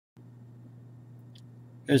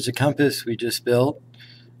Here's the compass we just built.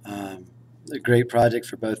 A great project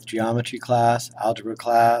for both geometry class, algebra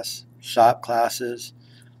class, shop classes.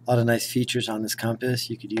 A lot of nice features on this compass.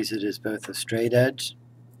 You could use it as both a straight edge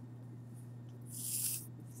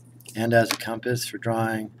and as a compass for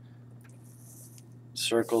drawing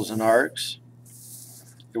circles and arcs.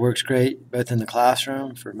 It works great both in the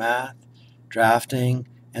classroom for math, drafting,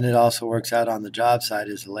 and it also works out on the job site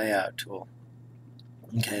as a layout tool.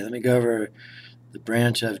 Okay, let me go over the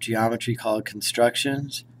branch of geometry called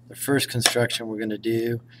constructions. The first construction we're going to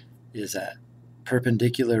do is a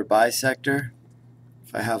perpendicular bisector.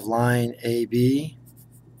 If I have line AB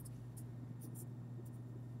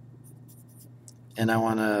and I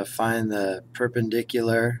want to find the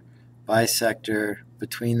perpendicular bisector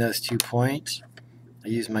between those 2 points, I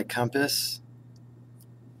use my compass.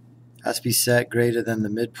 It has to be set greater than the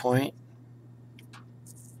midpoint.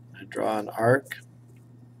 I draw an arc.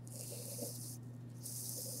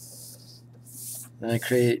 Then I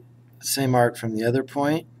create the same arc from the other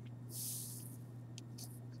point.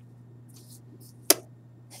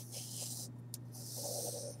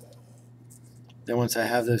 Then once I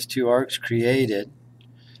have those 2 arcs created,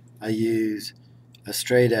 I use a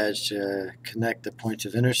straight edge to connect the points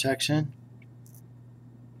of intersection.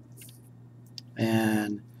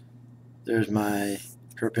 And there's my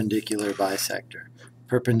perpendicular bisector.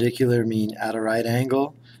 Perpendicular meaning at a right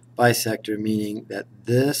angle. Bisector meaning that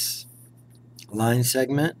this line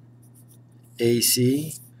segment,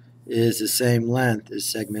 AC, is the same length as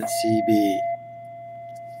segment CB.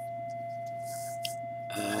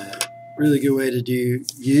 Really good way to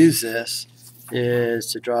use this is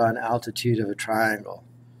to draw an altitude of a triangle.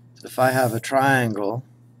 So if I have a triangle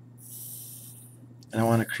and I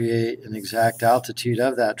want to create an exact altitude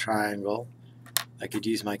of that triangle, I could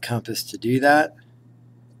use my compass to do that.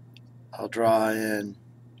 I'll draw in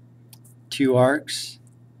 2 arcs,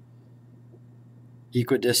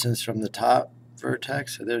 equidistant from the top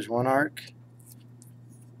vertex. So there's one arc.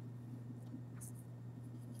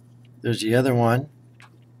 There's the other one.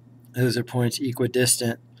 Those are points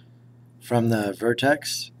equidistant from the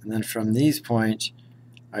vertex. And then from these points,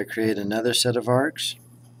 I create another set of arcs.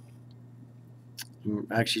 I'm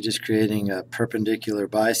actually just creating a perpendicular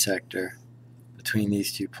bisector between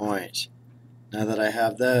these 2 points. Now that I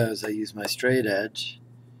have those, I use my straight edge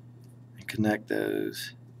and connect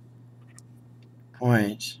those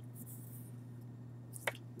points.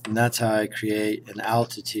 And that's how I create an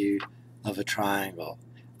altitude of a triangle.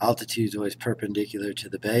 Altitude is always perpendicular to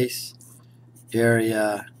the base.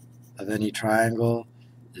 Area of any triangle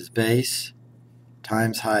is base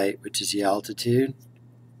times height, which is the altitude,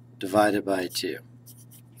 divided by 2.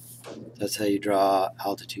 That's how you draw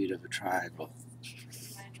altitude of a triangle.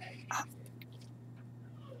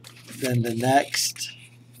 Then the next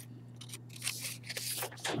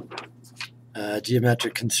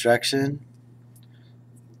geometric construction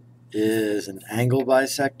is an angle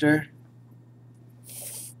bisector.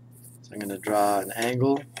 So I'm going to draw an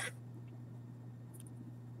angle.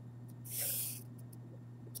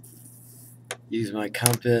 Use my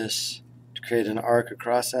compass to create an arc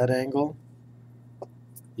across that angle.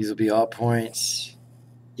 These will be all points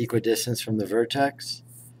equidistant from the vertex.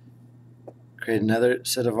 Create another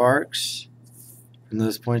set of arcs from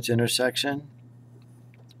those points intersection.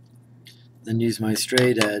 Then use my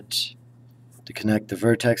straight edge to connect the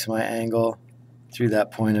vertex of my angle through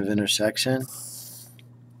that point of intersection.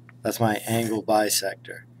 That's my angle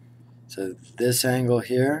bisector. So this angle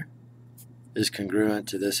here is congruent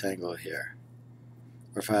to this angle here.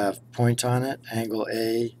 Or if I have points on it, angle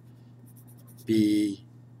A, B,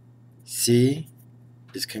 C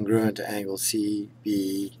is congruent to angle C,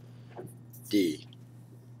 B, D.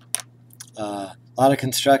 A lot of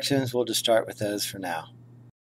constructions, we'll just start with those for now.